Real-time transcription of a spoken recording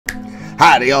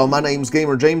Howdy y'all, my name's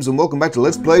Gamer James and welcome back to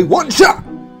Let's Play OneShot!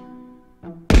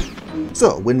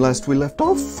 So, when last we left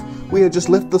off, we had just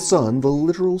left the sun, the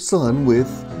literal sun, with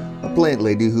a plant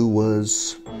lady who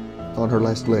was on her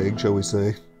last leg, shall we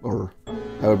say, or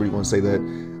however you want to say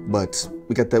that, but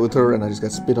we got that with her and I just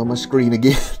got spit on my screen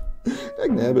again.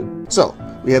 Dagnabbit. So,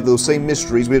 we have those same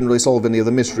mysteries. We didn't really solve any of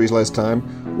the mysteries last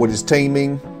time. What is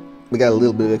taming? We got a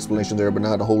little bit of explanation there, but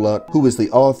not a whole lot. Who is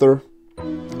the author?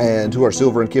 And who are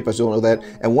Silver and Kip? I still don't know that.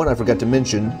 And one I forgot to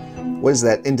mention. What is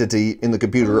that entity in the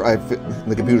computer? In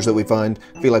the computers that we find.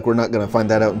 I feel like we're not going to find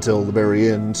that out until the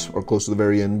very end, or close to the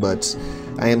very end, but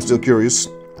I am still curious.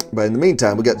 But in the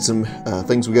meantime, we got some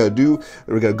things we got to do.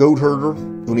 We got a goat herder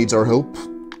who needs our help,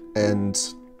 and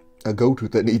a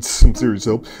goat that needs some serious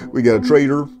help. We got a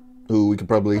trader who we can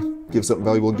probably give something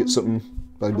valuable and get something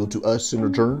valuable to us in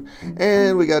return.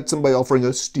 And we got somebody offering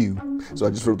us stew. So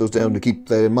I just wrote those down to keep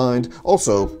that in mind.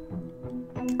 Also,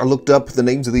 I looked up the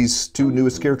names of these two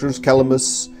newest characters,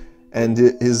 Calamus and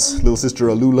his little sister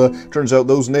Alula. Turns out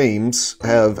those names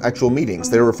have actual meanings.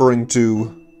 They're referring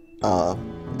to, I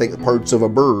think, parts of a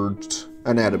bird's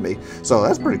anatomy. So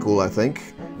that's pretty cool, I think.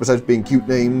 Besides being cute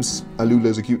names, Alula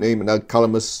is a cute name, and now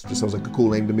Calamus just sounds like a cool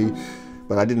name to me.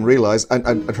 But I didn't realize,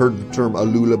 I'd heard the term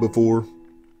Alula before,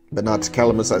 but not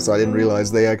Calamus, so I didn't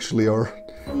realize they actually are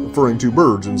referring to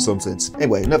birds in some sense.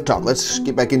 Anyway, enough talk. Let's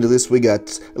get back into this. We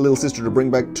got a little sister to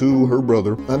bring back to her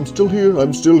brother. I'm still here,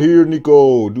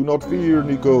 Niko. Do not fear,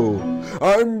 Niko.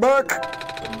 I'm back!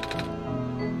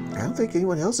 I don't think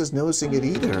anyone else is noticing it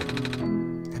either.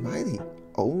 Am I the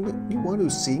only one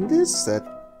who's seeing this? That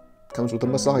comes with the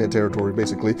Messiah territory,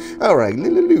 basically. Alright,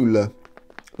 Lula.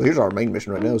 Well, here's our main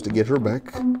mission right now, is to get her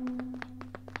back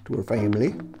to her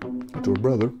family, to her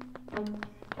brother.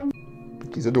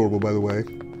 He's adorable, by the way.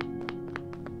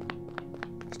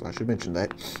 So I should mention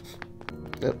that.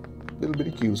 That little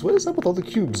bitty cubes. What is up with all the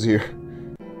cubes here?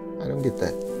 I don't get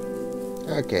that.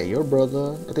 Okay, your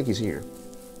brother. I think he's here.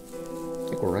 I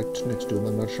think we're right next to him.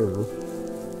 I'm not sure.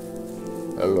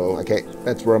 Hello. Okay,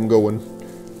 that's where I'm going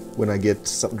when I get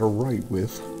something to write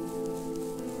with.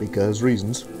 Because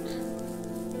reasons.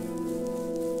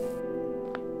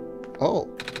 Oh.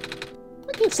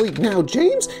 I can't sleep now,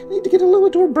 James. I need to get Alula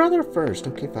to her brother first.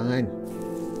 Okay, fine.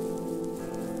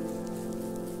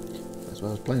 That's what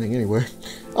I was planning anyway.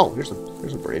 Oh, here's a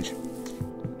bridge.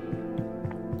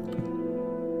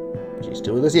 She's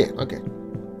still with us? Yeah, okay.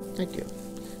 Thank you.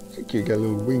 Thank you. Got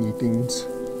little wingy things.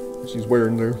 She's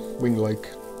wearing their wing-like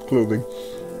clothing.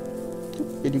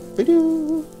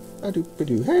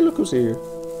 Doop-a-doop-a-doo. Hey, look who's here.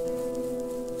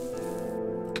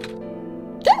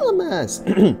 Calamus!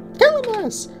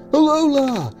 Calamus!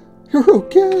 Alula! You're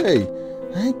okay!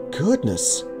 Thank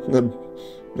goodness.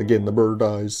 Again, the bird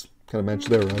eyes kind of match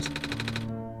their eyes.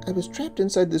 I was trapped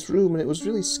inside this room and it was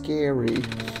really scary.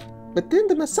 But then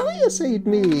the Messiah saved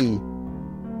me!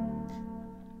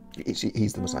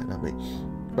 He's the Messiah, not me.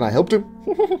 But I helped him.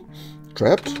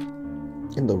 Trapped?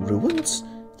 In the ruins?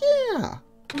 Yeah!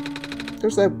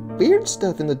 There's that weird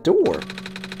stuff in the door.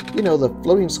 You know, the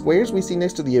floating squares we see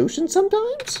next to the ocean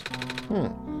sometimes?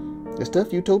 The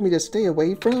stuff you told me to stay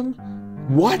away from?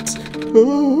 What?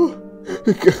 Oh,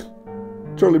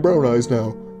 Charlie Brown eyes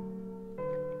now.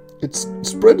 It's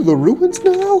spread to the ruins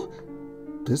now?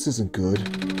 This isn't good.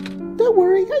 Don't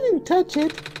worry, I didn't touch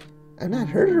it. I'm not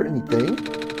hurt or anything.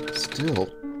 Still,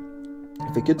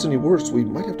 if it gets any worse, we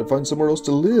might have to find somewhere else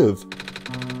to live.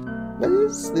 What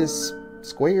is this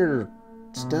square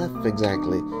stuff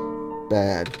exactly?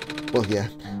 Bad. Well, yeah,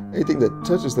 anything that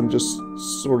touches them just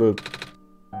sort of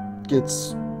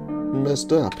gets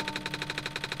messed up.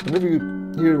 Whenever you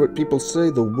hear what people say,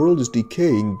 the world is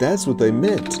decaying, that's what they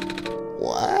meant.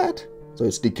 What? So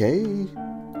it's decay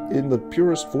in the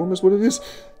purest form is what it is?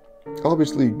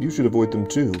 Obviously, you should avoid them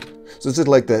too. So it's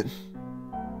like that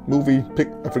movie,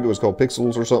 I forget what it's called,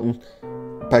 Pixels or something.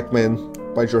 Pac-Man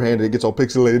bites your hand and it gets all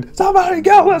pixelated. Somebody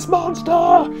kill this monster!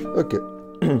 Okay.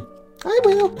 I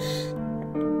will.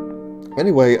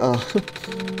 Anyway, I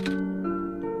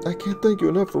can't thank you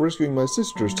enough for rescuing my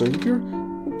sister, Savior.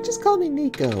 Just call me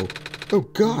Niko. Oh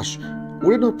gosh,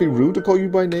 would it not be rude to call you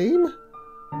by name?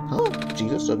 Huh?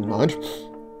 Jesus doesn't mind.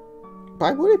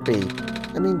 Why would it be?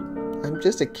 I mean, I'm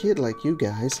just a kid like you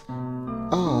guys.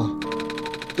 Ah,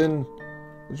 then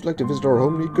would you like to visit our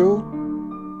home, Niko?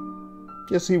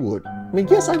 Yes, he would. I mean,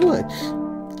 yes, I would.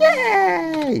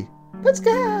 Yay! Let's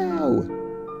go!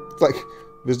 It's like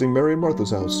visiting Mary and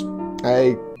Martha's house.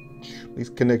 These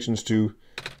connections to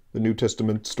the New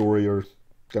Testament story are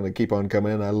gonna keep on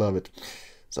coming in. I love it.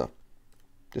 So,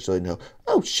 just so you know.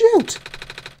 Oh, shoot!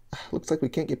 Looks like we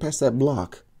can't get past that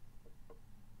block.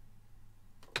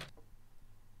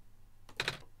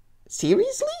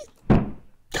 Seriously?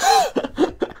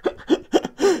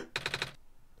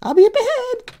 I'll be up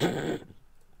ahead.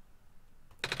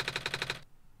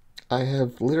 I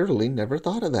have literally never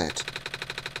thought of that.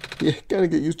 Yeah, gotta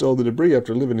get used to all the debris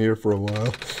after living here for a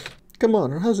while. Come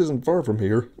on, our house isn't far from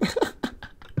here.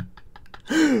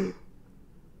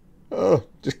 Oh,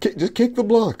 just kick the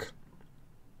block.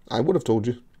 I would have told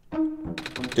you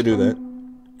to do that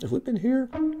if we'd been here.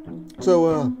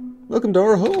 So, welcome to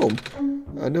our home.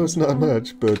 I know it's not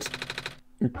much, but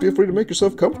feel free to make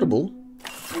yourself comfortable.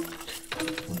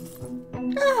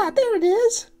 Ah, there it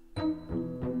is.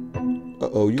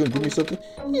 Uh-oh, you gonna give me something?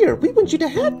 Here, we want you to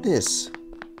have this.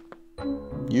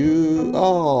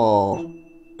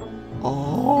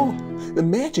 Oh, the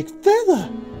magic feather.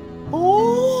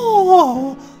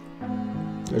 Oh,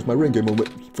 there's my ring game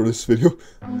moment for this video.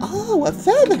 Oh, a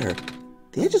feather.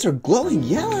 The edges are glowing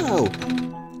yellow.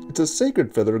 It's a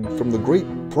sacred feather from the great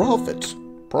prophet.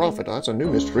 Prophet, that's a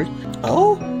new mystery.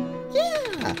 Oh,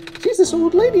 yeah, she's this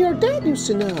old lady our dad used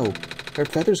to know. Her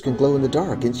feathers can glow in the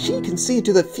dark, and she can see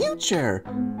into the future.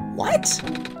 What?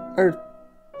 Or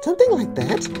something like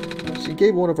that. She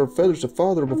gave one of her feathers to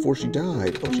Father before she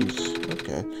died. Oh, jeez.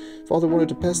 Okay. Father wanted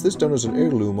to pass this down as an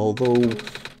heirloom, although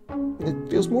it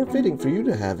feels more fitting for you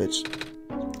to have it.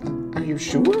 Are you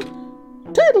sure?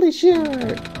 Totally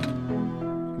sure.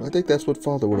 I think that's what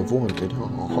Father would have wanted.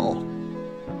 Oh,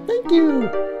 thank you.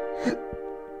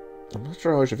 I'm not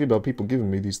sure how I should feel about people giving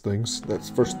me these things. That's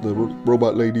first the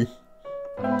robot lady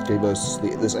gave us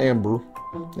this amber.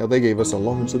 Now they gave us a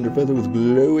long slender feather with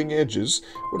glowing edges.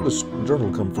 Where did this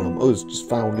journal come from? Oh, it's just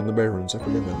found in the Barrens. I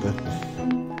forget about that.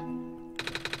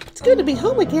 It's good to be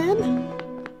home again.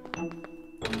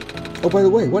 Oh, by the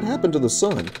way, what happened to the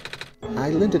sun? I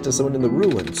lent it to someone in the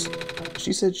ruins.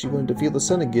 She said she wanted to feel the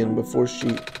sun again before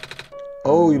she...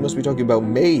 Oh, you must be talking about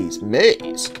Maze.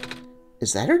 Maze?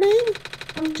 Is that her name?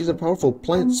 She's a powerful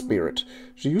plant spirit.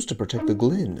 She used to protect the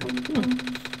Glen.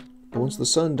 But once the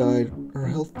sun died, her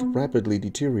health rapidly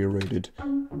deteriorated.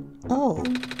 Oh.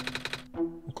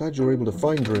 I'm glad you were able to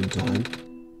find her in time.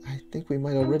 I think we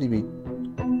might already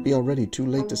be already too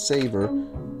late to save her.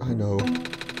 I know.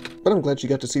 But I'm glad she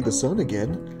got to see the sun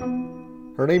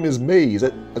again. Her name is Maze.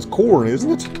 That's corn,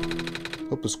 isn't it?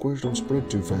 Hope the squares don't spread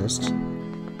too fast.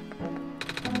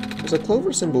 There's a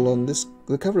clover symbol on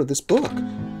the cover of this book.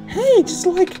 Hey, just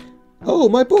like... Oh,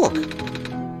 my book!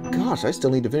 Gosh, I still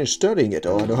need to finish studying it.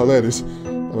 Oh, I know how that is.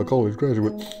 I'm a college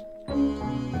graduate.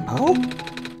 Oh?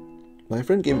 My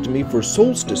friend gave it to me for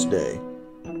Solstice Day.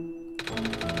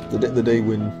 The day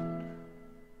when...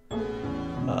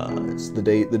 it's the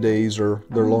days are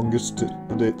their longest,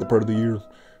 the part of the year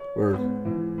where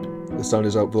the sun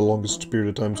is out for the longest period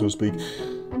of time, so to speak.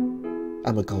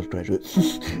 I'm a college graduate.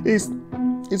 He's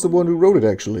the one who wrote it,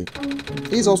 actually.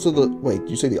 He's also the... Wait, did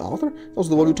you say the author? Also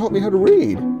the one who taught me how to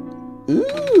read.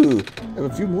 Ooh! I have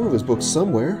a few more of his books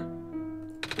somewhere.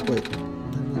 Wait,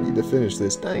 I need to finish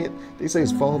this. Dang it. Did he say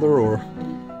his father or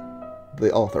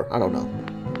the author? I don't know.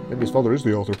 Maybe his father is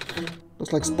the author.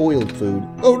 Looks like spoiled food.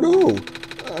 Oh no!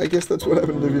 I guess that's what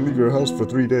happens if you leave your house for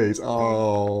 3 days.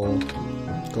 Oh.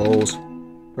 Clothes.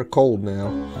 They're cold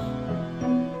now.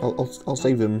 I'll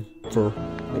save them for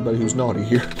anybody who's naughty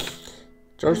here.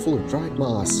 Jars full of dried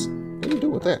moss. What are you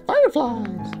doing with that?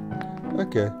 Fireflies!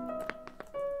 Okay.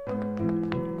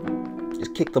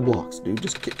 Just kick the blocks, dude.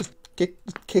 Just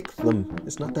kick them.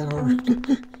 It's not that hard.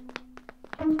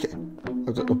 Okay.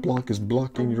 A block is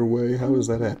blocking your way. How does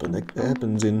that happen? That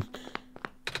happens in...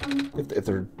 If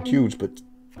they're huge, but...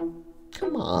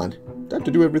 Come on. I have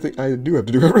to do everything. I do have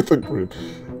to do everything for him.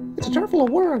 It's a jar full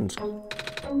of worms.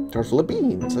 Jars full of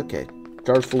beans. Okay.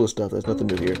 Jars full of stuff. There's nothing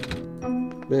new here.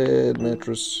 Bed,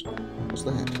 mattress. What's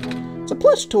that? It's a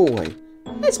plush toy.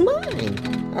 That's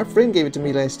mine. Our friend gave it to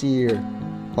me last year.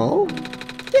 Oh?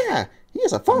 Yeah. He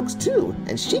has a fox too.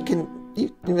 And she can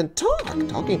even talking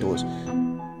to us.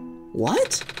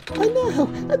 What? I know.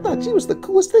 I thought she was the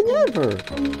coolest thing ever.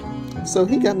 So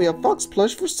he got me a fox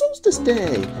plush for Solstice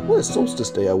Day. What is Solstice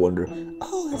Day, I wonder?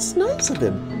 Oh, that's nice of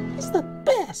him. He's the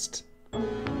best.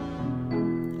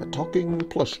 A talking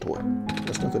plush toy.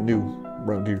 That's nothing new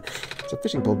around here. It's a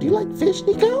fishing pole. Do you like fish,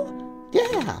 Nico?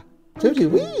 Yeah. So do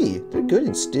we. They're good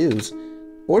in stews.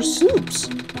 Or soups.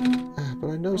 But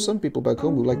I know some people back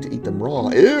home who like to eat them raw.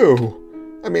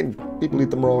 Ew! I mean, people eat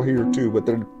them raw here too, but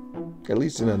they're at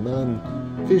least in a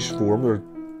non-fish form. They're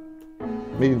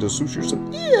made into sushi or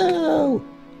something. Ew!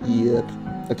 Yep.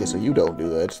 Okay, so you don't do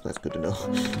that. That's good to know.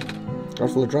 Jar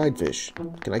full of dried fish.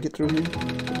 Can I get through here?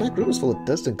 The back room is full of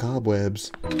dust and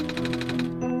cobwebs.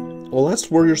 Well, that's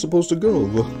where you're supposed to go.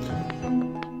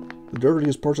 The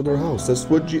dirtiest parts of their house. That's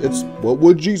what what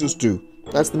would Jesus do?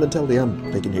 That's the mentality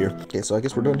I'm taking here. Okay, so I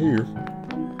guess we're done here.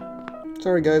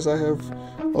 Sorry guys, I have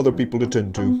other people to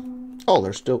tend to. Oh,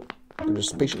 they're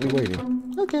just patiently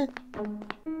waiting. Okay.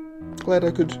 Glad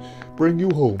I could bring you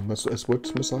home. That's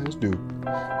what messiahs do.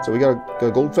 So we got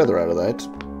a gold feather out of that.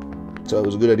 So it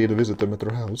was a good idea to visit them at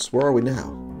their house. Where are we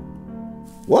now?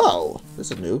 Whoa!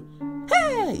 This is new.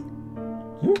 Hey!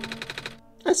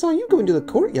 I saw you go into the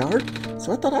courtyard,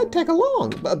 so I thought I'd tag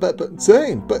along. But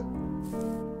same, but...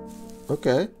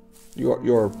 Okay.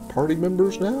 You're party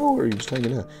members now, or are you just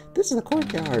hanging out? This is a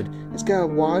courtyard. It's got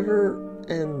water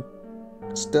and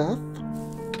stuff.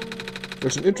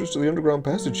 There's an entrance to the underground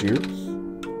passage here.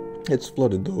 It's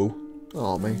flooded, though.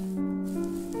 Oh,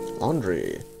 man.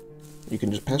 Laundry. You can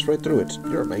just pass right through it.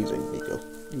 You're amazing, Niko.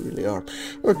 You really are.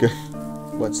 Okay.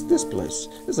 What's this place?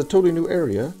 This is a totally new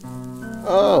area.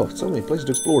 Oh, so many places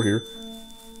to explore here.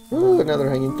 Oh, now they're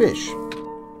hanging fish.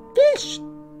 Fish!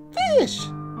 Fish!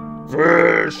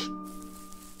 Fish!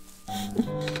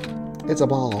 It's a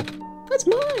ball. That's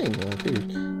mine!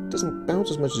 It doesn't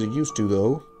bounce as much as it used to,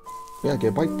 though. Yeah, get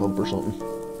a bike pump or something.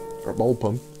 Or a ball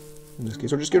pump. In this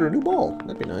case, or just get her a new ball.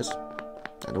 That'd be nice.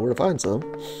 I know where to find some.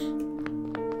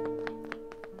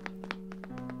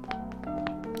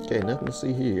 Okay, nothing to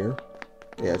see here.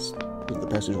 Yeah, it's the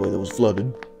passageway that was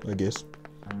flooded, I guess.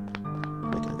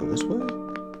 Wait, can I go this way?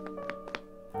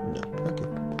 No. Okay.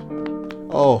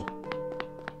 Oh.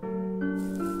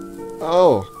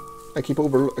 Oh. I keep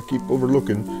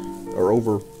overlooking, or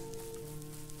over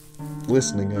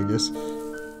listening, I guess.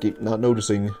 Keep not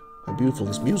noticing how beautiful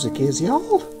this music is,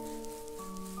 y'all.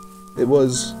 It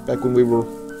was back when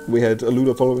we had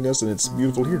Aluda following us, and it's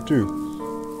beautiful here too.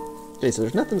 Okay, so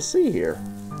there's nothing to see here.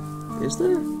 Is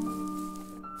there?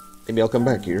 Maybe I'll come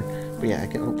back here. But yeah, I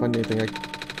don't find anything I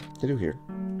can do here.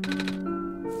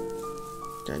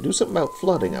 Can I do something about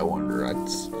flooding, I wonder?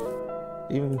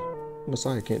 Even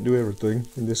Messiah can't do everything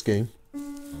in this game.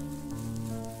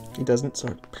 He doesn't,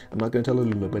 sorry. I'm not going to tell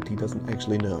Alula, but he doesn't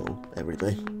actually know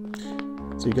everything.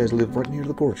 So you guys live right near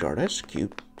the courtyard. That's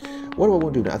cute. What do I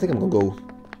want to do now? I think I'm going to go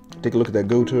take a look at that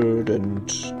goatherd and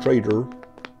trader.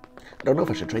 I don't know if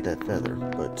I should trade that feather,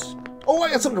 but... Oh,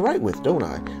 I got something to write with, don't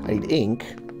I? I need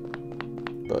ink.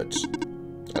 But...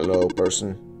 Hello,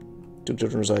 person. 2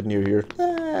 children reside near here.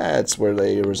 That's where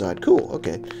they reside. Cool,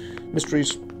 okay.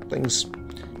 Mysteries, things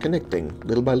connecting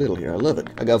little by little here. I love it.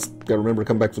 I gotta remember to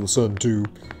come back for the sun, too.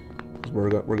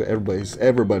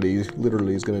 Everybody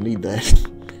literally is gonna need that.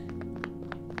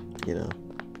 You know.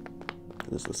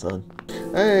 This is the sun.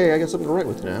 Hey, I got something to write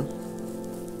with now.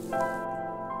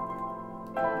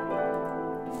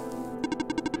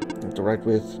 To write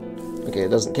with. Okay, it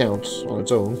doesn't count on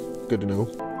its own. Good to know.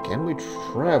 Can we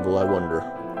travel, I wonder?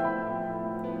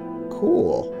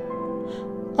 Cool.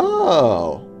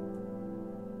 Oh!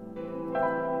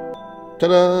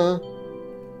 Ta-da!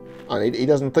 Oh, he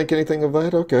doesn't think anything of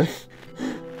that? Okay.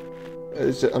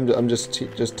 I'm just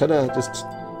ta-da, just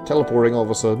teleporting all of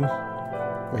a sudden.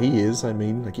 Well, he is, I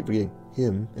mean, I keep forgetting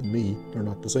him and me are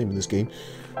not the same in this game.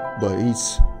 But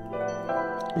he's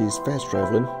fast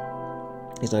traveling.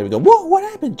 He's not even going, whoa, what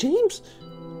happened, James?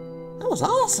 That was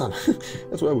awesome.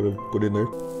 That's what I would have put in there.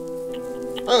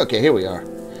 Okay, here we are.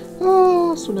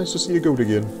 Oh, so nice to see you goat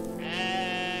again.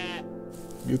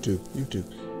 You too, you too.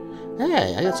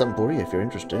 Hey, I got something for you if you're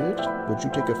interested. Would you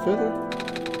take a feather?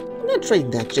 I'm not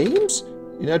trading that, James.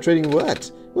 You're not trading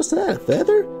what? What's that, a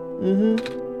feather?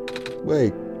 Mm-hmm.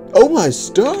 Wait. Oh my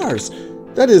stars!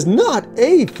 That is not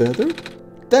a feather.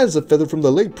 That is a feather from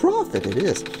the late prophet, it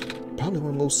is. Probably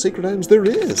one of the most sacred items there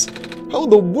is. How in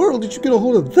the world did you get a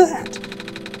hold of that?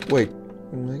 Wait,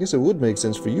 I guess it would make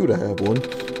sense for you to have one.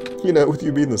 You know, with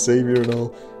you being the savior and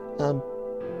all.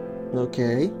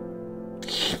 Okay.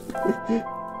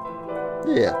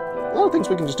 Yeah, a lot of things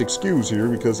we can just excuse here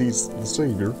because he's the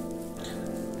savior.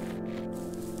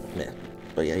 Yeah,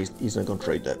 but yeah, he's not going to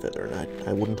trade that feather, and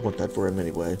I wouldn't want that for him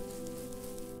anyway.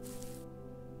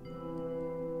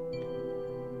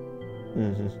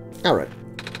 Alright.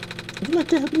 Would you like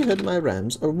to help me herd my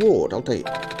rams? A reward, I'll take.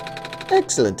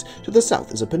 Excellent. To the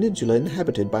south is a peninsula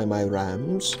inhabited by my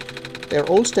rams. They are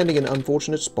all standing in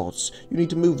unfortunate spots. You need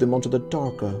to move them onto the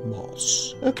darker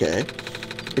moss. Okay.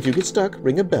 If you get stuck,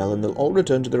 ring a bell and they'll all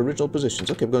return to their original positions.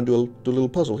 Okay, we're going to do a little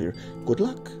puzzle here. Good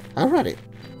luck. Alrighty.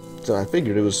 So I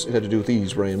figured it had to do with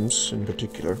these rams in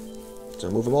particular.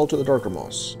 So move them all to the darker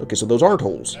moss. Okay, so those aren't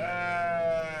holes.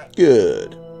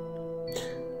 Good.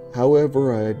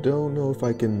 However, I don't know if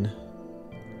I can't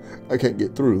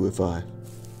get through if I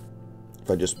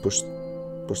just push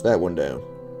that one down.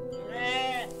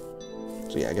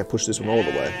 So yeah, I gotta push this one all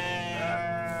the way.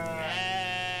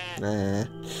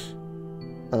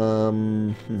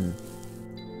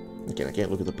 Again, I can't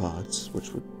look at the pots,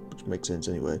 which makes sense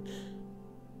anyway.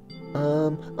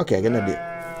 Okay, I got an idea.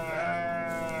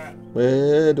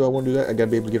 Where do I want to do that? I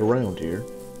gotta be able to get around here.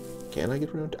 Can I get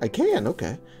around? I can,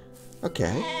 okay.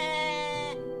 Okay.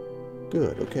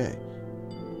 Good, okay.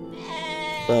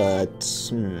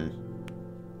 But,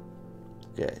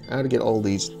 okay, how to get all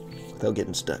these without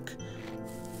getting stuck.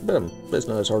 But it's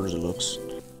not as hard as it looks.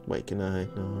 Wait, can I?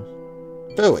 No.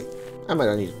 Oh, wait. I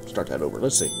might need to start that over.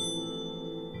 Let's see.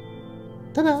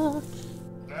 Ta-da!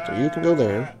 So you can go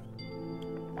there.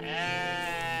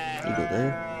 You go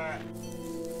there.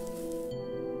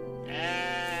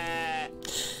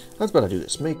 Let's better do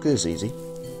this. Make this easy.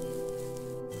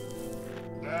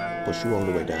 Push you all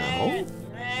the way down.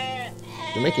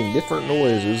 You're making different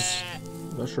noises.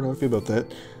 I'm not sure how I feel about that.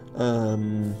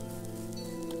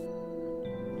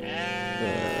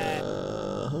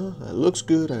 That looks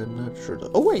good. I'm not sure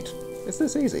though. Oh wait, it's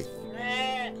this easy.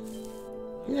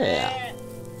 Yeah.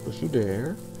 Push you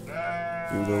there.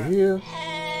 You go here.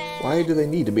 Why do they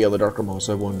need to be on the Darker Moss,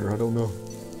 I wonder? I don't know.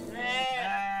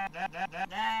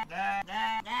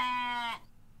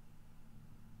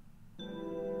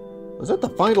 Was that the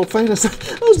Final Fantasy?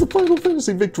 That was the Final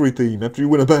Fantasy victory theme after you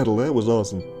win a battle. That was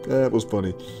awesome. That was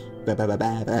funny.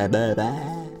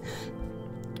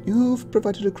 You've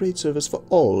provided a great service for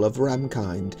all of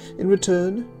Ramkind. In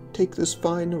return, take this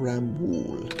fine ram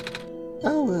wool.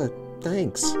 Oh,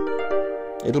 thanks.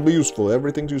 It'll be useful.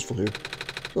 Everything's useful here.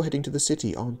 You're heading to the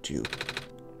city, aren't you?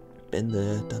 Been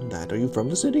there, done that. Are you from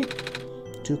the city?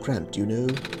 Too cramped, you know.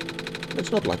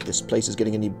 It's not like this place is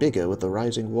getting any bigger with the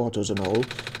rising waters and all.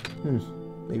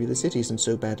 Maybe the city isn't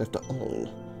so bad after all.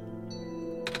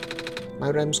 My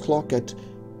ram's clock at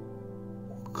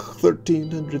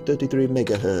 1333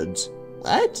 megahertz.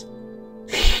 What?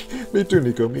 Me too,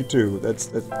 Nico, me too. That's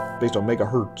based on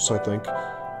megahertz, I think.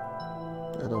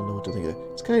 I don't know what to think of it.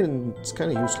 It's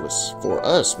kind of useless. For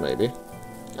us, maybe.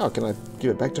 Oh, can I give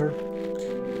it back to her?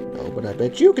 No, but I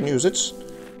bet you can use it.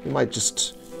 You might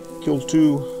just kill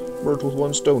two birds with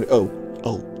one stone. Oh,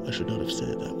 I should not have said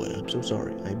it that way. I'm so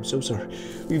sorry. I'm so sorry.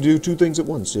 We can do two things at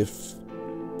once if...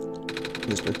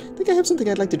 Listener, think I have something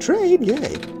I'd like to trade?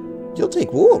 Yay. You'll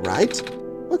take wool, right?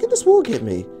 What can this wool get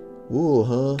me? Wool,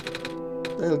 huh?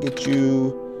 That'll get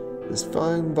you this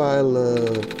fine vial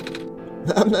of...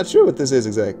 I'm not sure what this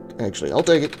is actually. I'll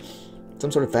take it.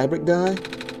 Some sort of fabric dye?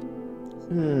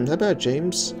 How about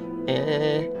James?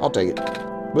 I'll take it.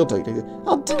 We'll take it.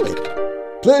 I'll do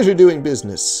it. Pleasure doing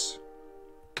business.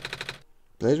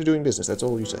 Pleasure doing business. That's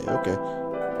all you say. Okay.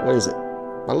 What is it?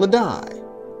 Bottle of dye.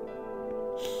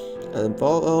 A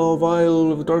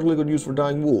vial of dark liquid used for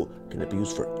dyeing wool. Can it be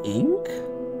used for ink?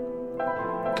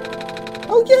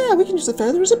 Oh yeah, we can use the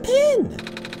feather as a pen.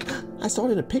 I saw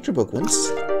it in a picture book once.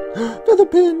 Feather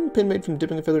pen. Pen made from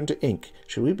dipping a feather into ink.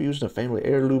 Should we be using a family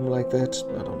heirloom like that?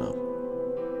 I don't know.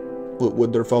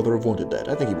 Would their father have wanted that?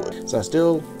 I think he would. So I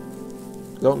still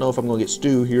don't know if I'm going to get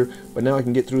Stu here, but now I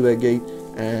can get through that gate,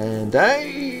 and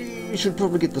I should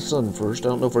probably get the sun first. I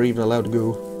don't know if we're even allowed to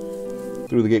go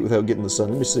through the gate without getting the sun.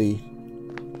 Let me see.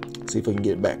 See if I can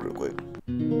get it back real quick.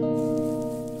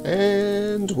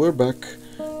 And we're back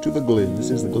to the Glen. This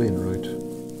is the Glen, right?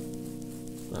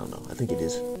 I don't know. I think it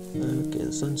is. Okay,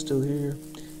 the sun's still here.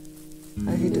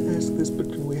 I hate to ask this,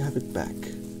 but can we have it back?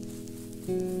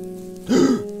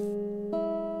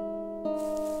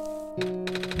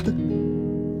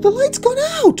 The light's gone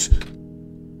out!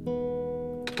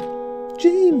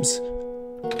 James!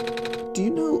 Do you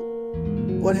know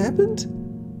what happened?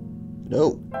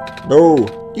 No. No!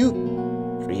 You...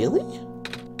 Really?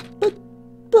 But...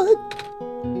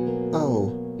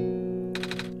 Oh.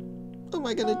 What am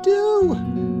I gonna do?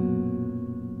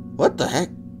 What the heck?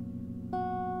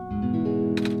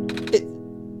 It...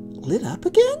 lit up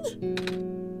again?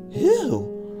 Ew.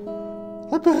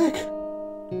 I'm back.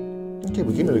 Okay,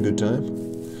 we came at a good time.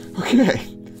 Okay.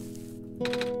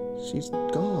 She's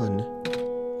gone.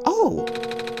 Oh!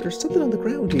 There's something on the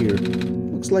ground here.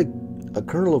 Looks like a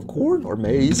kernel of corn or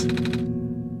maize.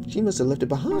 She must have left it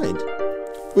behind.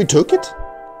 We took it?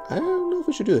 I don't know if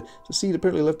we should do it. It's a seed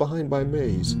apparently left behind by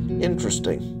maize.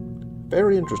 Interesting.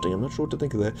 Very interesting. I'm not sure what to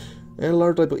think of that. And a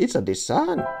large light, but it's a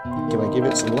sun. Can I give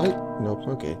it some light? Nope.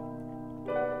 Okay.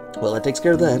 Well, that takes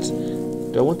care of that.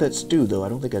 Do I want that stew, though? I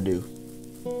don't think I do.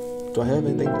 Do I have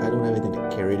anything? I don't have anything to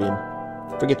carry it in.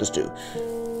 Forget the stew.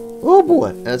 Oh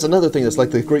boy, that's another thing that's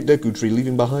like the Great Deku Tree,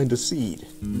 leaving behind a seed.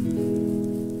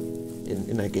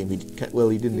 In that game, he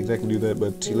didn't exactly do that,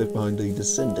 but he left behind a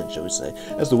descendant, shall we say.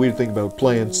 That's the weird thing about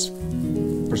plants,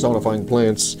 personifying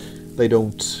plants. They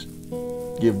don't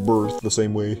give birth the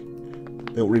same way.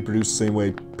 They don't reproduce the same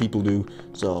way people do.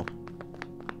 So,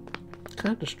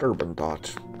 Kind of disturbing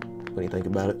thought when you think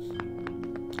about it.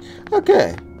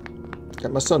 Okay.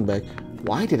 Got my sun back.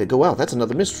 Why did it go out? That's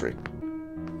another mystery.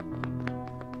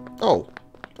 Oh.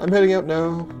 I'm heading out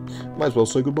now. Might as well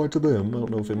say goodbye to them. I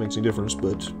don't know if it makes any difference,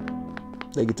 but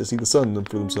they get to see the sun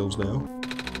for themselves now.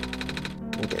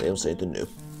 Okay, they don't say anything new.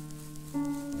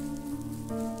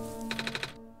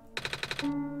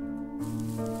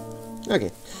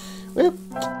 Okay. Well,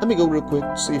 let me go real quick,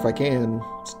 see if I can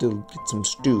still get some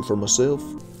stew for myself.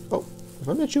 Oh, have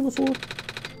I met you before?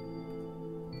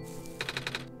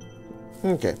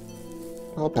 Okay.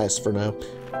 I'll pass for now.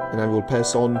 And I will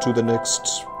pass on to the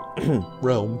next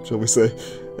realm, shall we say.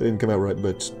 I didn't come out right,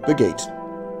 but the gate.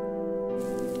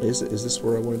 Is this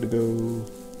where I wanted to go?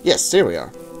 Yes, there we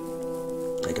are.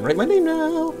 I can write my name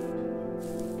now.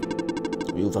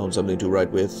 You found something to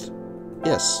write with.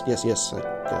 Yes. I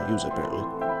gotta use it, apparently.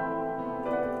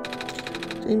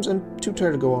 James, I'm too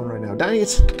tired to go on right now. Dang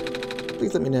it!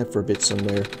 Please let me nap for a bit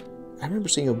somewhere. I remember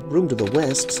seeing a room to the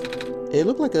west. It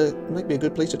looked like might be a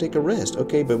good place to take a rest.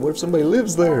 Okay, but what if somebody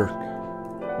lives there?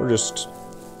 We're just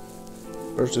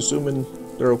assuming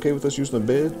they're okay with us using the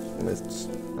bed. And that's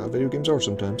how video games are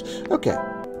sometimes. Okay.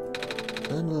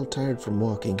 I'm a little tired from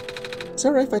walking. Is that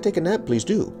alright if I take a nap? Please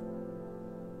do.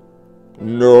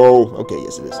 No. Okay,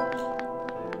 yes it is.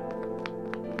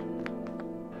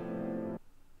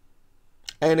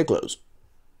 And it closed.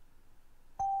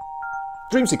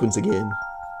 Dream sequence again.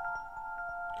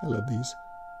 I love these.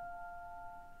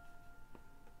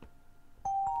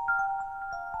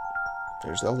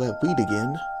 There's all that weed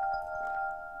again.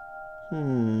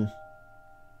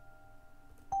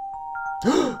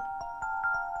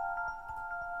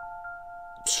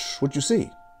 What'd you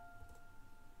see?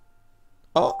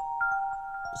 Oh.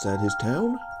 Is that his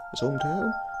town? His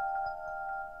hometown?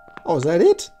 Oh, is that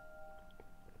it?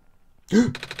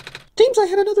 James, I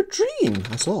had another dream.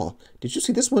 I saw. Did you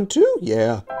see this one too?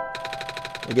 Yeah.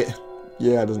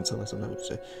 Yeah, it doesn't sound like something I would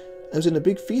say. I was in a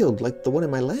big field like the one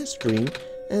in my last dream,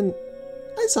 and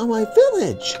I saw my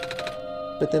village.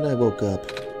 But then I woke up.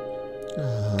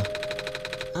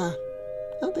 I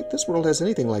don't think this world has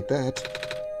anything like that.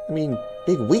 I mean,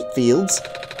 big wheat fields.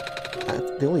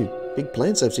 The only big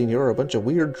plants I've seen here are a bunch of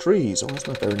weird trees. Oh, that's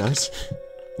not very nice.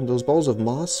 And those balls of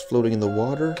moss floating in the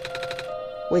water.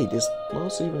 Wait, is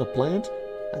moss even a plant?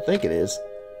 I think it is.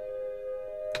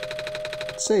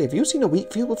 Say, have you seen a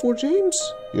wheat field before,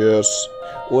 James? Yes.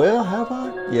 Well, have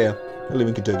I? Yeah, I live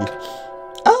in Kentucky.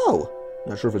 Oh!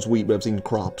 Not sure if it's wheat, but I've seen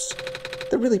crops.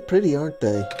 They're really pretty, aren't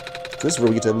they? This is where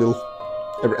we get to have a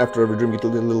little... After every dream, we get to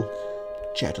a little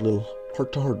chat, a little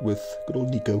heart-to-heart with good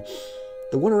old Niko.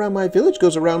 The one around my village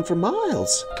goes around for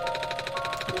miles.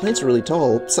 The plants are really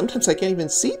tall. Sometimes I can't even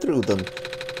see through them.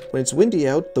 When it's windy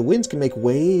out, the winds can make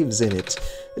waves in it.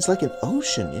 It's like an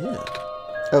ocean, yeah.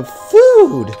 Of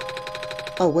food!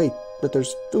 Oh, wait, but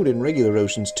there's food in regular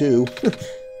oceans, too.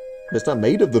 It's not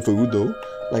made of the food, though.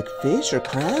 Like fish or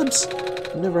crabs?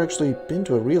 I've never actually been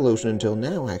to a real ocean until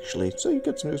now, actually. So you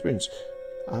get some new experience.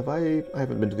 I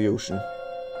haven't been to the ocean.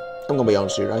 I'm gonna be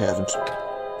honest here, I haven't.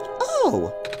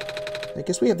 Oh! I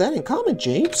guess we have that in common,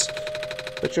 James.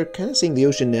 But you're kind of seeing the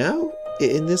ocean now?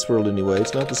 In this world, anyway.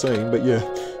 It's not the same, but yeah.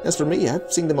 As for me,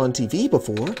 I've seen them on TV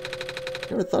before.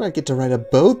 Never thought I'd get to ride a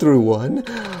boat through one.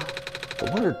 The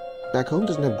water back home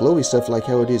doesn't have glowy stuff like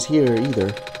how it is here,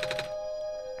 either.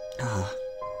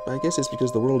 I guess it's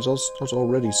because the world is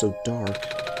already so dark.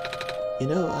 You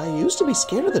know, I used to be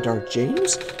scared of the dark,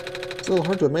 James. It's a little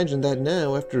hard to imagine that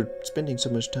now, after spending so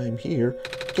much time here.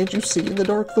 Can't you see in the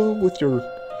dark, though, with your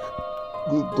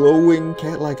glowing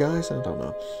cat-like eyes? I don't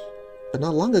know. But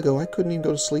not long ago, I couldn't even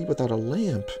go to sleep without a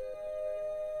lamp.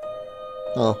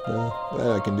 Oh, well,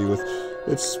 that I can deal with.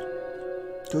 It's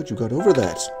good you got over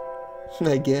that,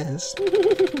 I guess.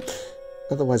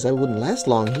 Otherwise, I wouldn't last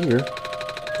long here.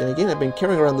 Then again, I've been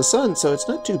carrying around the sun, so it's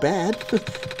not too bad.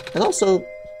 And also,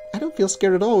 I don't feel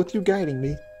scared at all with you guiding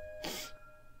me.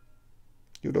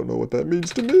 You don't know what that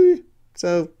means to me.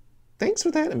 So, thanks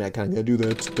for that. I mean, I kind of gotta do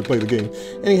that to play the game.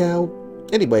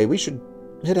 Anyway, we should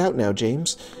head out now,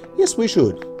 James. Yes, we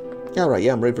should. Alright,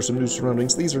 yeah, I'm ready for some new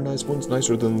surroundings. These are nice ones,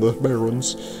 nicer than the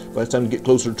barrens. But it's time to get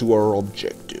closer to our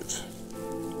objective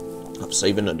of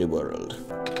saving a new world.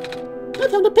 I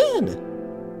found a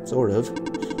pen! Sort of.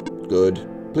 Good.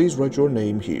 Please write your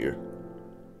name here.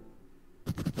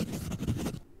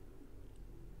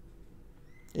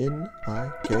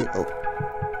 N-I-K-O.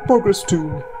 Progress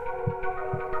tune.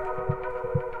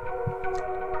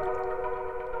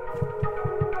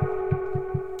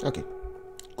 Okay.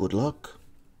 Good luck.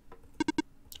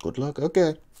 Good luck.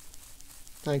 Okay.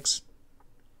 Thanks.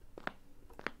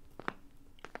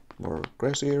 or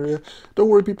grassy area. Don't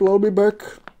worry, people, I'll be back.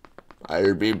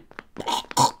 I'll be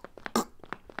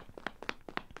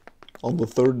on the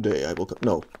third day. I will come.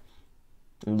 No,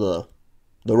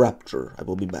 the rapture. I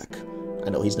will be back. I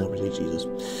know he's not really Jesus.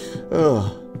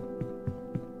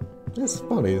 It's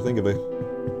funny to think of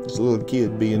just a little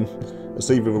kid being a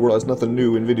savior of the world. That's nothing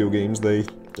new in video games. There's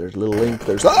a little Link.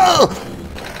 There's what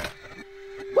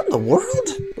in the world?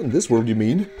 In this world, you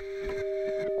mean?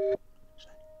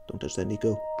 Don't touch that,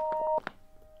 Niko.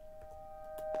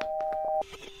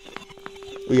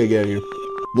 We gotta get out of here.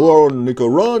 Run, Niko,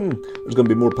 run! There's gonna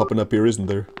be more popping up here, isn't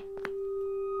there?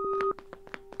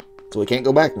 So we can't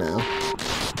go back now.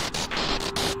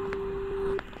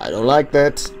 I don't like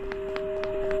that.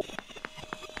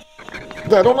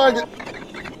 I don't like it.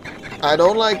 I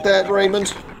don't like that,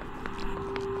 Raymond.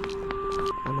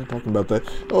 Why am I talking about that?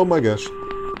 Oh my gosh.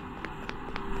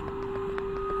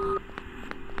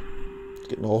 It's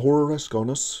getting all horror-esque on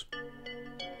us.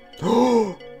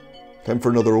 Oh! Time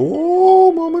for another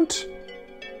moment.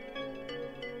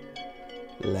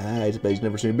 Lies, but he's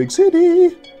never seen a big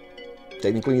city.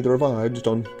 Technically, neither have I, just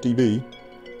on TV.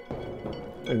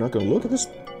 You're not going to look at this?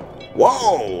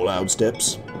 Whoa! Loud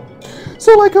steps.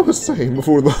 So, like I was saying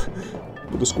before the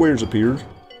squares appeared,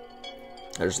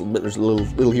 there's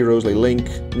little heroes like Link,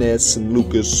 Ness, and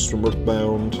Lucas from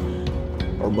Earthbound,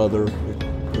 or Mother,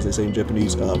 as they say in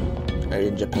Japanese.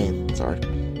 In Japan, sorry.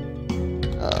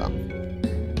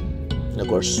 And of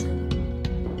course,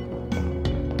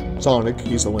 Sonic,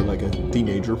 he's only like a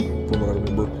teenager, from what I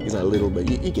remember. He's not little, but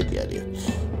you get the idea.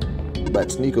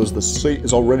 But Niko's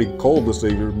is already called the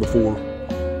Savior before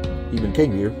he even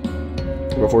came here.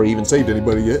 Before he even saved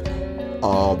anybody yet.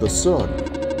 The Sun.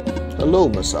 Hello,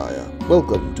 Messiah.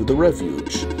 Welcome to the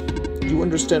refuge. Do you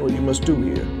understand what you must do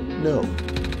here? No.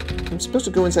 I'm supposed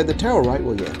to go inside the tower, right?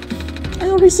 Well, yeah. I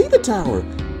already see the tower,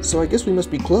 so I guess we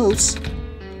must be close.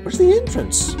 Where's the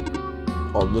entrance?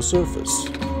 On the surface.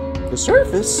 The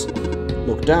surface?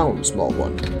 Look down, small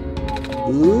one.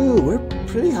 Ooh, we're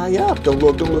pretty high up. Don't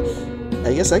look.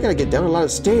 I guess I gotta get down a lot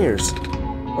of stairs.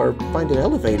 Or find an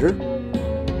elevator.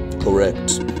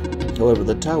 Correct. However,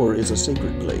 the tower is a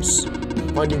sacred place.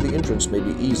 Finding the entrance may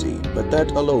be easy, but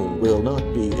that alone will not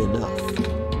be enough.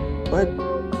 What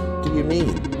do you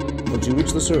mean? Once you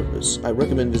reach the surface, I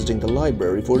recommend visiting the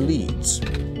library for leads.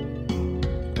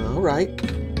 Alright.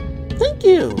 Thank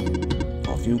you!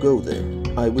 Off you go then.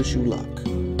 I wish you luck.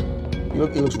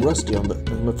 He looks rusty on the...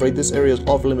 I'm afraid this area is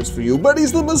off limits for you, but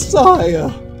he's the Messiah!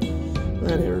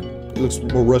 That here. He looks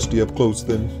more rusty up close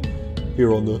than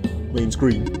here on the main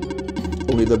screen.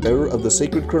 Only the bearer of the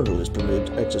sacred kernel is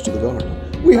permitted access to the garden.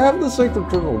 We have the sacred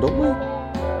kernel, don't we?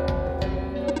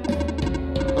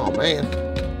 Oh, man.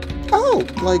 Oh,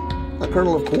 like a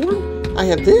kernel of corn? I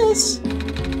have this.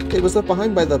 It was left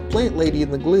behind by the plant lady in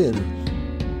the glen.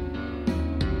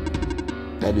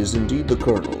 That is indeed the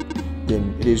kernel.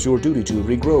 Then it is your duty to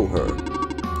regrow her.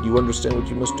 You understand what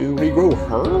you must do? Regrow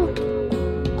her?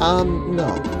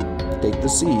 No. Take the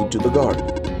seed to the garden.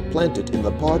 Plant it in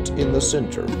the pot in the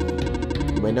center.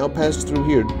 You may now pass through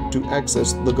here to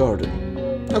access the garden.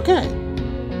 Okay.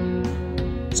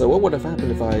 So what would have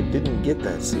happened if I didn't get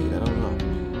that seed? I don't know.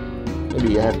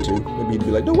 Maybe you have to. Maybe you'd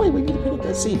be like, no, wait, we need to pick up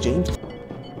that seed, James.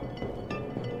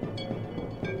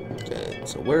 Okay,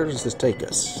 so where does this take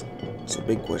us? It's a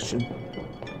big question.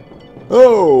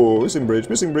 Oh, missing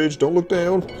bridge, don't look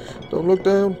down. Don't look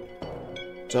down.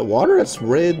 Is that water? That's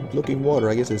red looking water.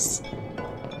 I guess it's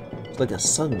like a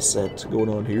sunset going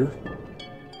on here.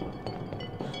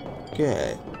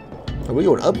 Okay. Are we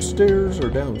going upstairs or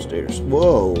downstairs?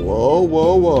 Whoa, whoa,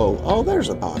 whoa, whoa. Oh, there's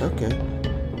a pot, okay.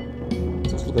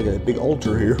 This looks like a big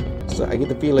altar here. So I get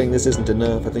the feeling this isn't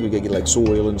enough. I think we gotta get like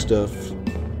soil and stuff.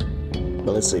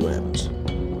 But let's see what happens.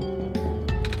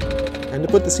 And to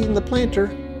put the seed in the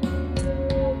planter.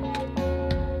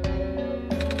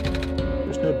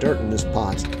 There's no dirt in this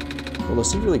pot. Will the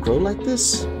seed really grow like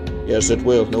this? Yes, it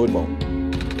will. No, it won't.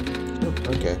 Oh,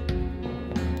 okay.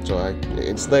 So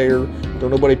it's there.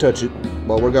 Don't nobody touch it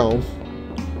while we're gone.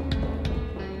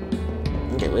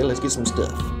 Okay, well, let's get some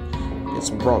stuff. Get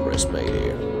some progress made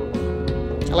here.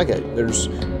 I like it.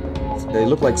 They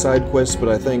look like side quests, but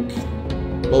I think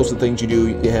most of the things you do,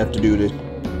 you have to do to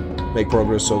make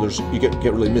progress, so you can't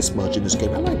really miss much in this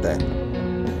game. I like that.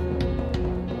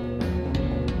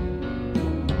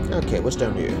 Okay, what's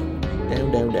down here?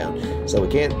 Down, down, down. So we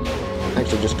can't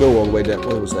actually just go all the way down.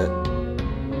 What was that?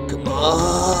 Come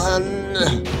on!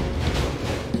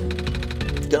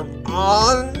 Come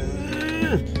on!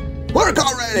 Work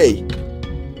already!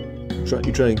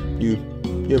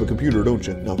 You have a computer, don't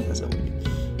you? No, that's not what you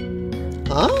mean.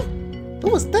 Huh?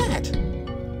 What was that?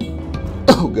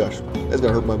 Oh, gosh, that's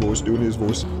gonna hurt my voice doing his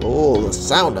voice. Oh, the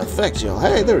sound effects, y'all.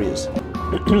 Hey, there he is.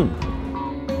 Come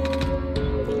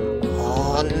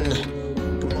on.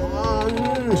 Come on.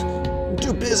 I'm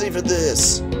too busy for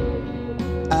this.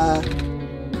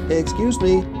 Excuse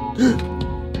me.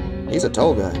 He's a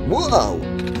tall guy. Whoa!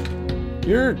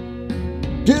 You're...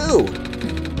 You! Oh,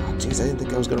 jeez, I didn't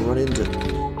think I was gonna run into...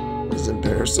 This is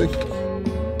embarrassing.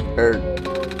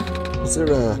 Is there,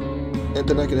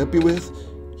 anything I can help you with?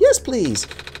 Yes, please.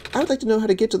 I would like to know how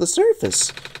to get to the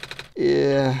surface.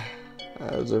 Yeah,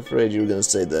 I was afraid you were gonna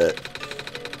say that.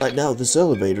 Right now, this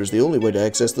elevator is the only way to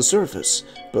access the surface.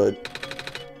 But,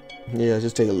 yeah,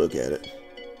 just take a look at it.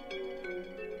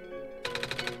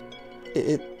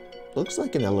 It looks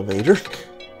like an elevator.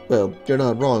 Well, you're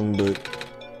not wrong, but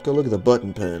go look at the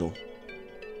button panel.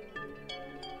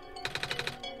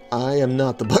 I am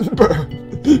not the button panel.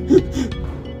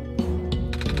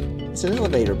 It's an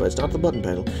elevator, but it's not the button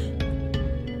panel.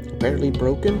 Apparently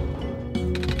broken.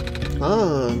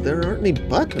 Ah, there aren't any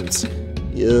buttons.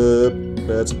 Yup,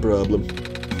 that's a problem.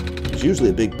 There's usually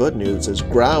a big button here that says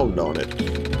ground on it.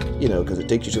 You know, because it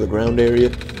takes you to the ground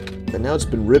area. But now it's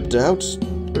been ripped out.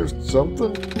 There's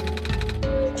something.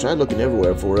 Tried looking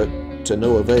everywhere for it, to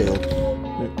no avail.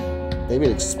 Maybe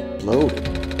it exploded.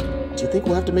 Do you think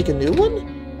we'll have to make a new one?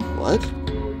 What?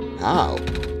 How?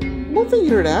 We'll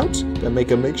figure it out. Gotta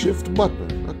make a makeshift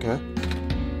button. Okay.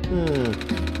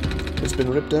 It's been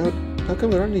ripped out. How come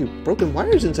there aren't any broken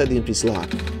wires inside the empty slot?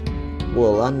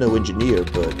 Well, I'm no engineer,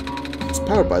 but it's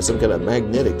powered by some kind of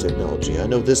magnetic technology. I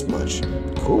know this much.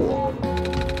 Cool.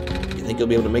 You think you'll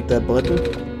be able to make that button?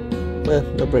 Well,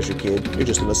 no pressure, kid. You're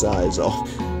just a messiah, is all.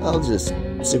 I'll just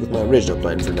stick with my original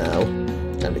plan for now.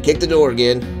 Time to kick the door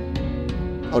again.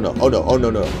 Oh no, oh no, oh no,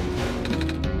 no.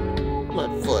 My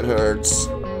foot hurts.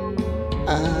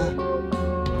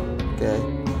 Okay.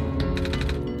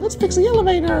 Let's fix the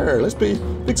elevator.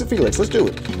 Fix it, Felix. Let's do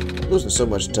it. Losing so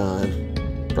much time.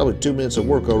 Probably 2 minutes of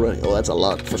work already. Oh, that's a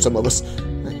lot for some of us.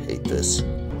 I hate this.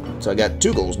 So I got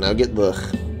 2 goals now. Get the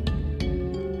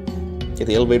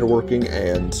elevator working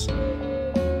and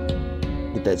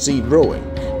get that seed growing.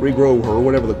 Regrow her,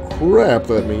 whatever the crap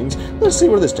that means. Let's see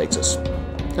where this takes us.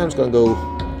 I'm just gonna go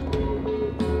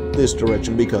this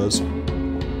direction because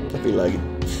I feel like it.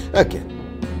 Okay.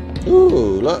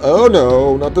 Ooh, oh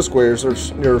no, not the squares.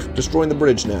 You're destroying the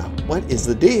bridge now. What is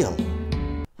the deal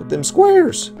with them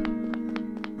squares?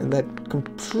 And that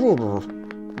controller.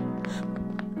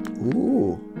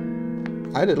 Ooh.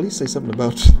 I'd at least say something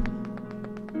about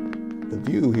the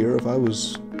view here if I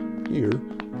was here.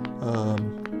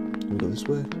 Can we go this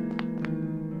way?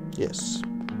 Yes.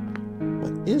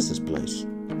 What is this place?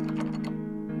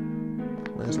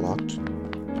 That's locked.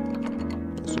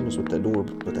 That's almost what that door,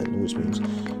 what that noise means.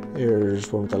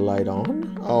 There's one with the light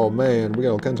on. Oh man, we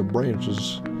got all kinds of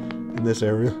branches in this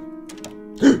area.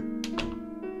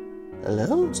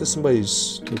 Hello? Is this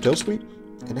somebody's hotel suite?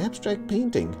 An abstract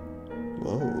painting.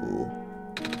 Whoa.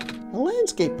 A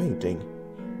landscape painting.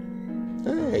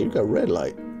 Hey, you got a red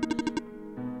light.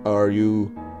 Are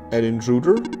you an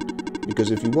intruder?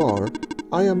 Because if you are,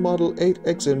 I am Model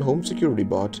 8XM Home Security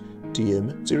Bot,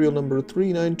 TM, serial number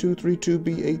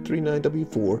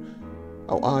 39232B839W4.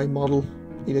 Oh, I, Model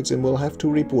 8XM, will have to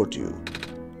report you.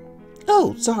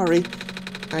 Oh, sorry.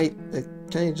 I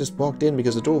kind of just walked in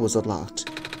because the door was unlocked.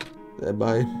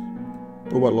 By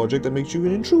robot logic, that makes you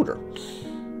an intruder.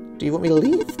 Do you want me to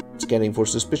leave? Scanning for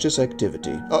suspicious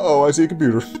activity. Uh-oh, I see a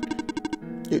computer.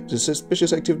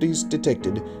 Suspicious activities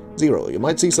detected. 0. You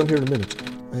might see some here in a minute.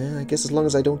 Well, I guess as long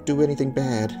as I don't do anything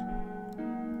bad.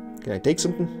 Can I take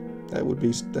something? That would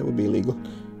be illegal.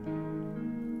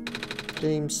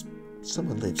 James,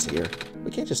 someone lives here.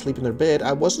 We can't just sleep in their bed.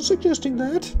 I wasn't suggesting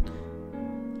that.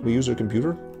 Can we use their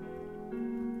computer?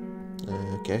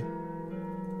 Okay.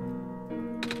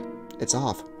 It's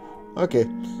off. Okay.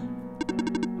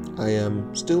 I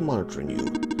am still monitoring you.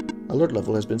 Alert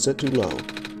level has been set too low.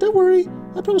 Don't worry.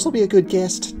 I promise I'll be a good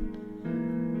guest.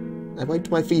 I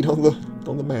wiped my feet on the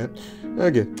mat.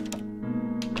 Okay.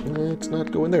 Let's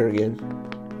not go in there again.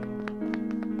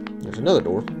 There's another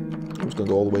door. I'm just gonna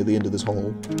go all the way to the end of this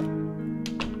hall.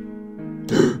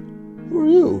 Who are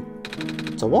you?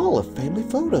 It's a wall of family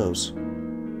photos.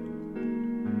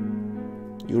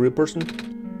 You a real person?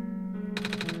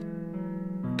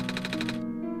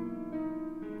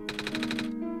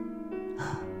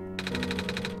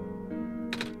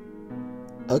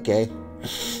 Okay.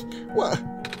 What?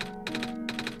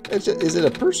 Is it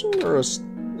a person or is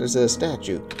it a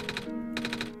statue?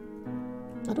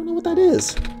 I don't know what that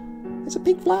is. It's a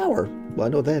pink flower. Well, I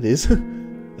know what that is.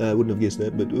 I wouldn't have guessed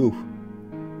that, but ooh.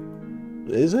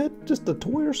 Is that just a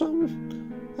toy or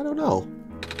something? I don't know.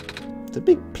 It's a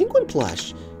big penguin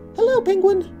plush. Hello,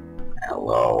 penguin.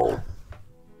 Hello.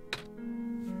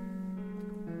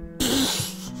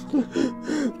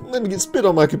 Let me get spit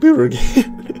on my computer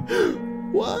again.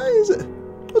 Why is it?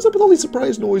 What's up with all these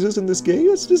surprise noises in this game?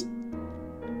 It's just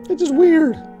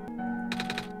weird.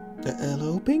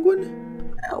 Hello,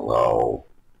 penguin? Hello.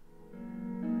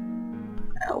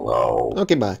 Hello.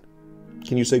 Okay, bye.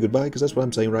 Can you say goodbye? Because that's what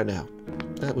I'm saying right now.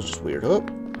 That was just weird. Oh,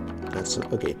 that's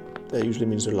okay. That usually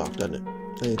means they're locked, doesn't it?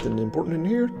 Anything important in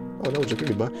here? Oh, no, it's a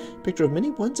goodbye. Picture of many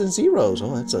ones and zeros.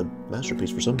 Oh, that's a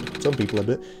masterpiece for some people, I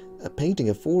bet. A painting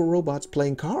of 4 robots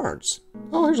playing cards.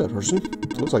 Oh, here's that person.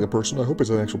 It looks like a person. I hope it's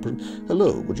an actual person.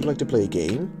 Hello, would you like to play a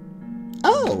game?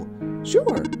 Oh,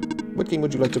 sure. What game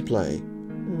would you like to play?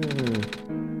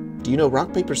 Do you know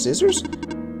rock, paper, scissors?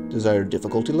 Desired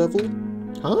difficulty level?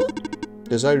 Huh?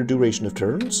 Desired duration of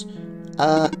turns?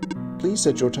 Please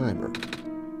set your timer.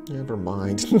 Never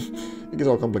mind. It gets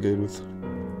all complicated with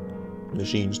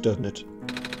machines, doesn't it?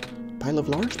 Pile of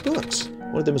large books.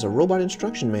 One of them is a robot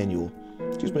instruction manual.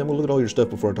 Excuse me, I'm gonna look at all your stuff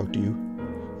before I talk to you.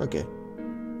 Okay.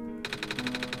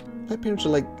 My parents are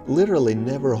like literally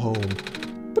never home.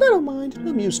 But I don't mind.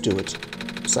 I'm used to it.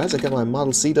 Besides, I got my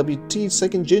Model CWT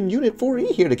 2nd Gen Unit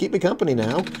 4E here to keep me company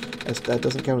now. That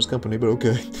doesn't count as company, but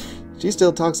okay. She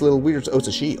still talks a little weird. Oh, it's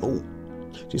a she. Oh.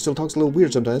 She still talks a little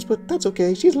weird sometimes, but that's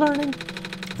okay. She's learning.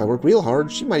 If I work real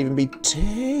hard, she might even be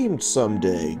tamed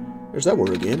someday. There's that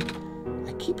word again.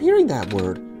 I keep hearing that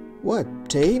word. What?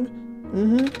 Tame?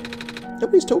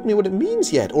 Nobody's told me what it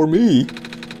means yet. Or me.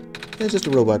 It's just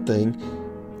a robot thing.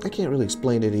 I can't really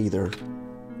explain it either.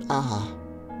 Ah.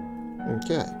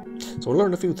 Okay. So I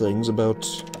learned a few things about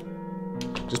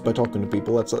just by talking to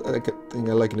people. That's a thing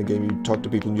I like in a game. You talk to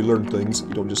people and you learn things.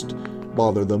 You don't just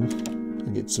bother them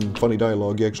and get some funny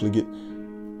dialogue. You actually get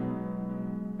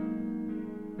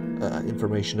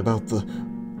information about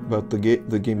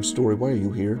the game story. Why are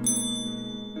you here?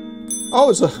 Oh,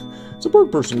 it's a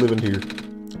bird person living here.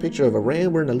 It's a picture of a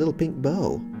ram wearing a little pink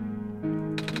bow.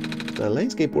 The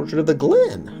landscape portrait of the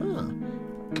Glen. Huh.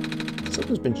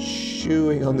 Someone's been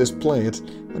chewing on this plant.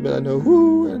 I bet I know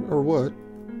who or what.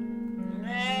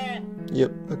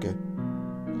 Yep, okay.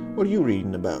 What are you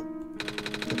reading about?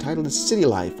 The title is City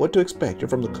Life. What to expect. You're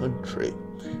from the country.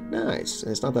 Nice.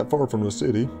 And it's not that far from the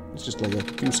city. It's just like a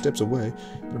few steps away.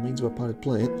 The remains of a potted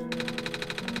plant.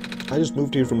 I just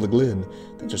moved here from the Glen.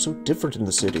 Things are so different in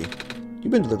the city.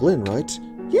 You've been to the Glen, right?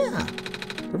 Yeah.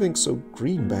 Everything's so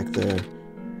green back there.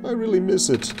 I really miss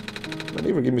it. My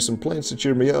neighbor gave me some plants to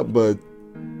cheer me up, but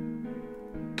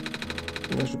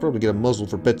I should probably get a muzzle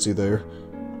for Betsy there.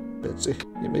 Betsy,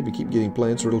 yeah, maybe keep getting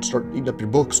plants or it'll start eating up your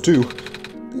books too.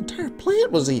 The entire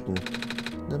plant was eaten.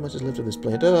 Not much is left of this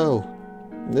plant. Oh,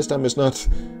 and this time it's not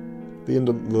the end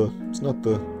of the. It's not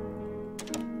the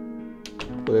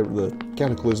whatever the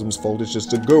cataclysm's fault. It's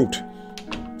just a goat.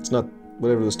 It's not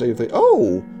whatever the state of thing.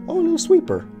 Oh, a little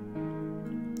sweeper.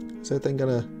 Is that thing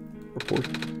gonna report?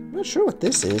 I'm not sure what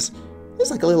this is.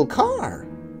 It's like a little car.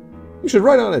 You should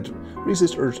write on it.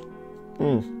 Resist urge.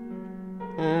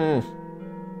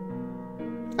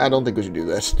 I don't think we should do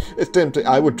that. It's tempting.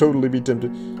 I would totally be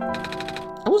tempted.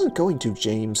 I wasn't going to,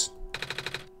 James.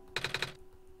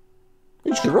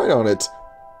 You should write on it.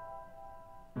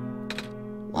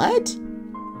 What?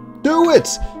 Do it!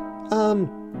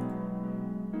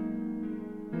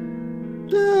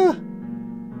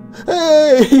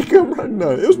 Hey, come running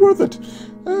on it. It was worth it.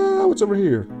 What's over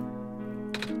here?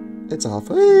 It's off.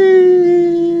 Hey!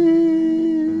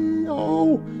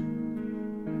 Oh.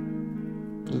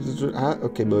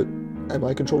 Okay, but am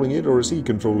I controlling it or is he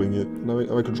controlling it? Am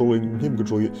I controlling him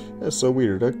controlling it? That's so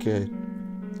weird. Okay.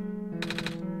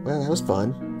 Well, that was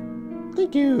fun.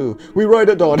 Thank you. We ride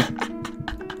at dawn.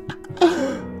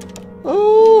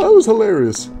 Oh, that was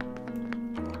hilarious.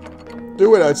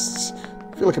 Do it. I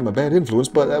feel like I'm a bad influence,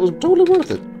 but that was totally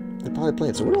worth it. The potted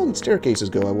plant. So where do all these staircases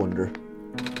go, I wonder?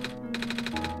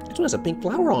 This one has a pink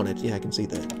flower on it. Yeah, I can see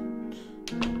that.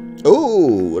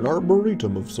 Oh, an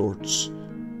arboretum of sorts.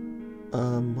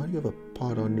 Why do you have a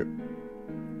pot on your...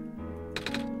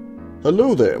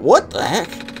 Hello there. What the heck?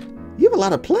 You have a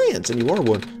lot of plants, and you are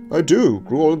one. I do.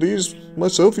 Grew all of these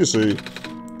myself, you see.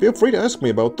 Feel free to ask me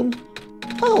about them.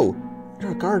 Oh,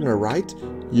 you're a gardener, right?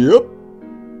 Yep.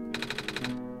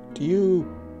 Do you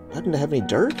happen to have any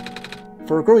dirt?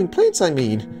 For growing plants, I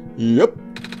mean. Yep.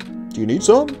 Do you need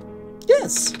some?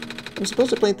 Yes. I'm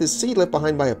supposed to plant this seed left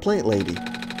behind by a plant lady.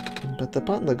 But the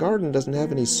pot in the garden doesn't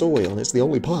have any soil, and it's the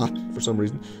only pot, for some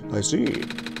reason. I see.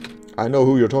 I know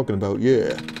who you're talking about,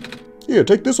 yeah. Here,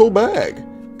 take this whole bag.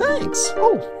 Thanks.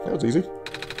 Oh, that was easy.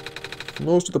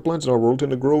 Most of the plants in our world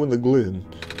tend to grow in the Glen.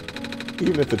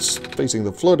 Even if it's facing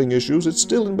the flooding issues, it's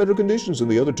still in better conditions than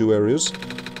the other two areas.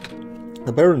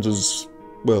 The Barrens is,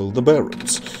 well, the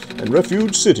Barrens. And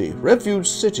Refuge City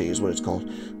is what it's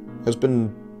called,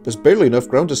 there's barely enough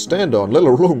ground to stand on, let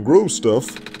alone grow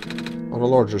stuff. On a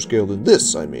larger scale than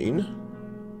this, I mean.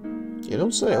 You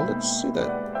don't say. Let's see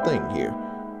that thing here.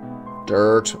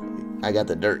 Dirt. I got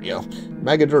the dirt, yo.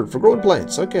 Bag of dirt for growing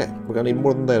plants. Okay, we're gonna need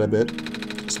more than that, I bet.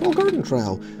 Small garden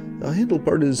trowel. The handle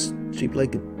part is shaped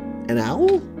like an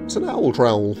owl? It's an owl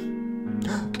trowel.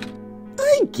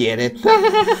 I get it.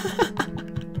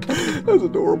 That's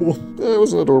adorable. That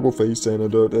was an adorable face, Santa.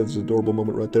 That's an adorable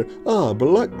moment right there. Ah,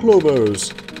 black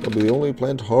clovers. They'll be the only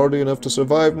plant hardy enough to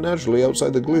survive naturally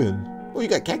outside the glen. Oh, you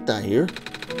got cacti here.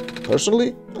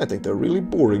 Personally, I think they're really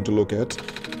boring to look at.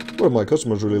 One of my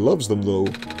customers really loves them, though.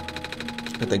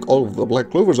 I think all of the black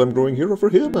clovers I'm growing here are for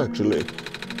him, actually.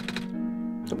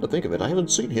 Come to think of it, I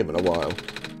haven't seen him in a while.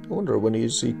 I wonder when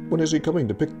is he coming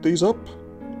to pick these up?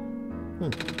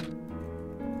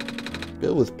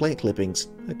 Filled with plant clippings.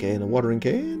 Okay, and a watering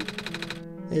can.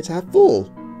 It's half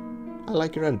full. I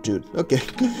like your attitude. Okay,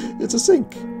 it's a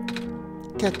sink.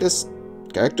 Cactus.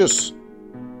 Cactus.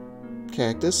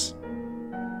 Cactus.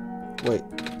 Wait.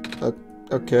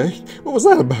 Okay. What was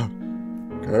that about?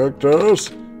 Cactus.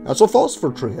 That's a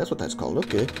phosphor tree. That's what that's called.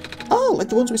 Okay. Oh, like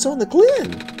the ones we saw in the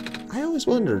glen. I always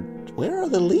wondered, where are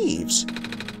the leaves?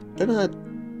 They're not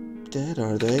dead,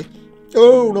 are they?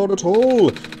 Oh, not at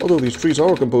all. Although these trees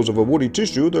are composed of a woody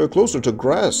tissue, they're closer to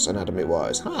grass,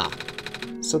 anatomy-wise. Huh.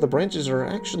 So the branches are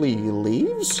actually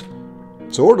leaves?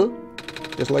 Sorta.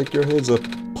 Just like your head's a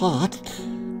pot.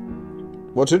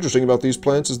 What's interesting about these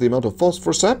plants is the amount of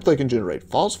phosphor sap they can generate.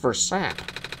 Phosphor sap.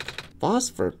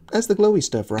 Phosphor? That's the glowy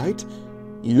stuff, right?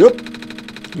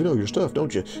 Yep. You know your stuff,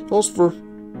 don't you? Phosphor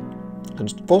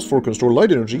can store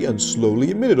light energy and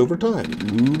slowly emit it over time.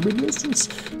 Luminescence.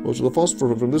 Most of the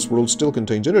phosphor from this world still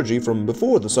contains energy from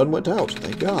before the sun went out.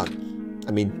 Thank God.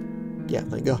 I mean, yeah,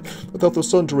 thank God. Without the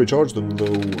sun to recharge them,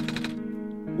 though.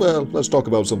 Well, let's talk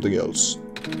about something else.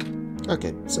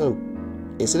 Okay, so,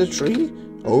 is it a tree?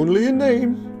 Only in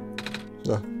name.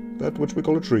 That which we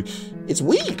call a tree. It's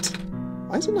wheat!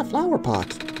 Why isn't it a flower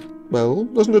pot? Well,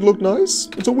 doesn't it look nice?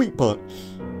 It's a wheat pot.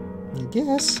 I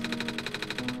guess.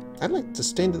 I'd like to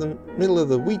stand in the middle of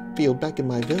the wheat field back in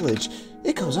my village.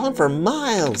 It goes on for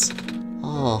miles.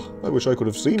 Ah, I wish I could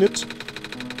have seen it.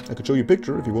 I could show you a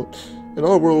picture if you want. In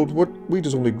our world, wheat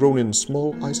is only grown in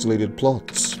small, isolated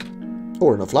plots.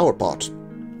 Or in a flower pot.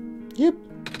 Yep.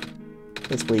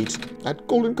 It's wheat. That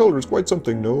golden color is quite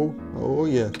something, no? Oh,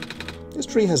 yeah. This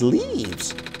tree has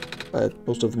leaves.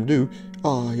 Most of them do.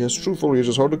 Ah, yes, true foliage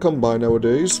is hard to come by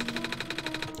nowadays.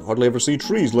 You hardly ever see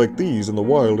trees like these in the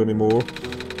wild anymore.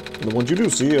 And the ones you do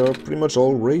see are pretty much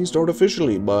all raised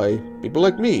artificially by people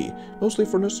like me, mostly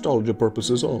for nostalgia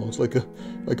purposes. Oh, it's like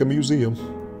a museum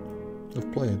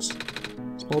of plants.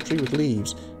 Small tree with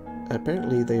leaves.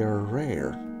 Apparently they are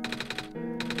rare.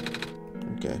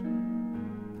 Okay.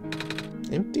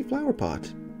 Empty flower pot.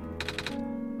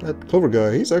 That clover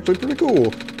guy, he's actually pretty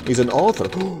cool. He's an author.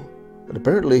 And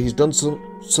apparently he's done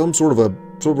some sort of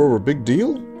a big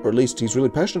deal, or at least he's really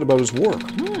passionate about his work.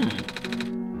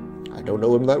 I don't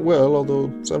know him that well,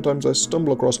 although sometimes I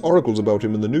stumble across articles about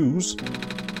him in the news.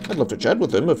 I'd love to chat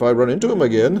with him if I run into him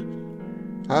again.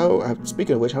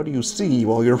 Speaking of which, how do you see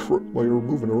while you're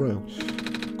moving around?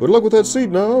 Good luck with that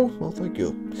seed now. Well, thank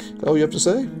you. Is that all you have to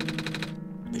say?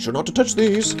 Be sure not to touch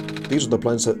these. These are the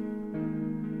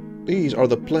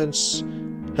plants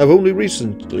have only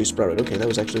recently sprouted. Okay, that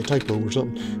was actually a typo or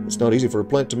something. It's not easy for a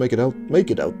plant to make it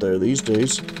out there these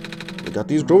days. We got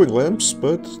these growing lamps,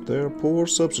 but they're a poor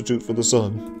substitute for the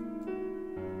sun.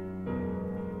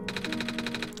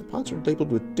 The pots are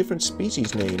labeled with different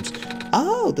species names.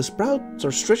 Oh, the sprouts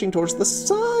are stretching towards the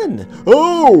sun.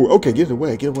 Oh, okay, get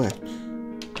away.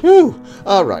 Whew.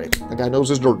 Alrighty, that guy knows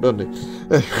his dirt, doesn't he?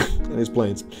 And his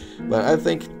plants. But I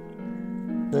think,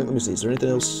 let me see, is there anything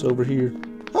else over here?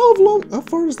 How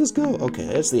far does this go? Okay,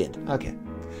 that's the end. Okay.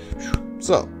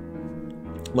 So,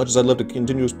 much as I'd love to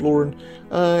continue exploring,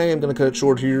 I am going to cut it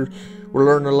short here. We're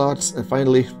learning a lot, and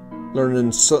finally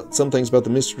learning some things about the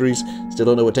mysteries. Still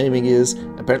don't know what taming is.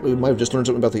 Apparently we might have just learned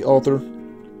something about the author,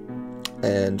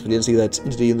 and we didn't see that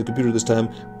entity in the computer this time,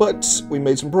 but we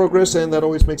made some progress, and that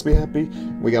always makes me happy.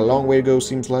 We got a long way to go,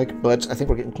 seems like, but I think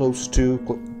we're getting closer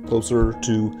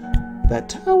to that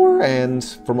tower, and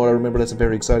from what I remember, that's a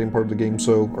very exciting part of the game,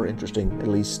 or interesting, at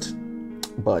least.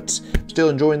 But still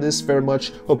enjoying this very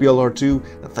much. Hope you all are too.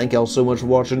 And thank y'all so much for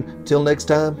watching. Till next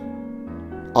time,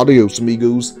 adios,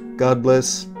 amigos. God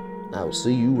bless. I will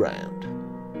see you around.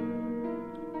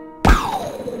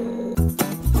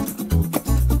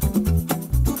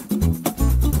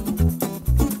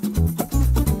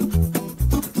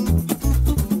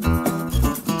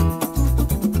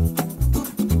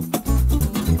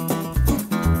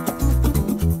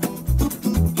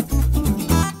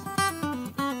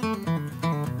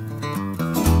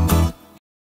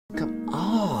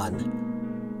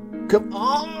 Come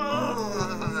on!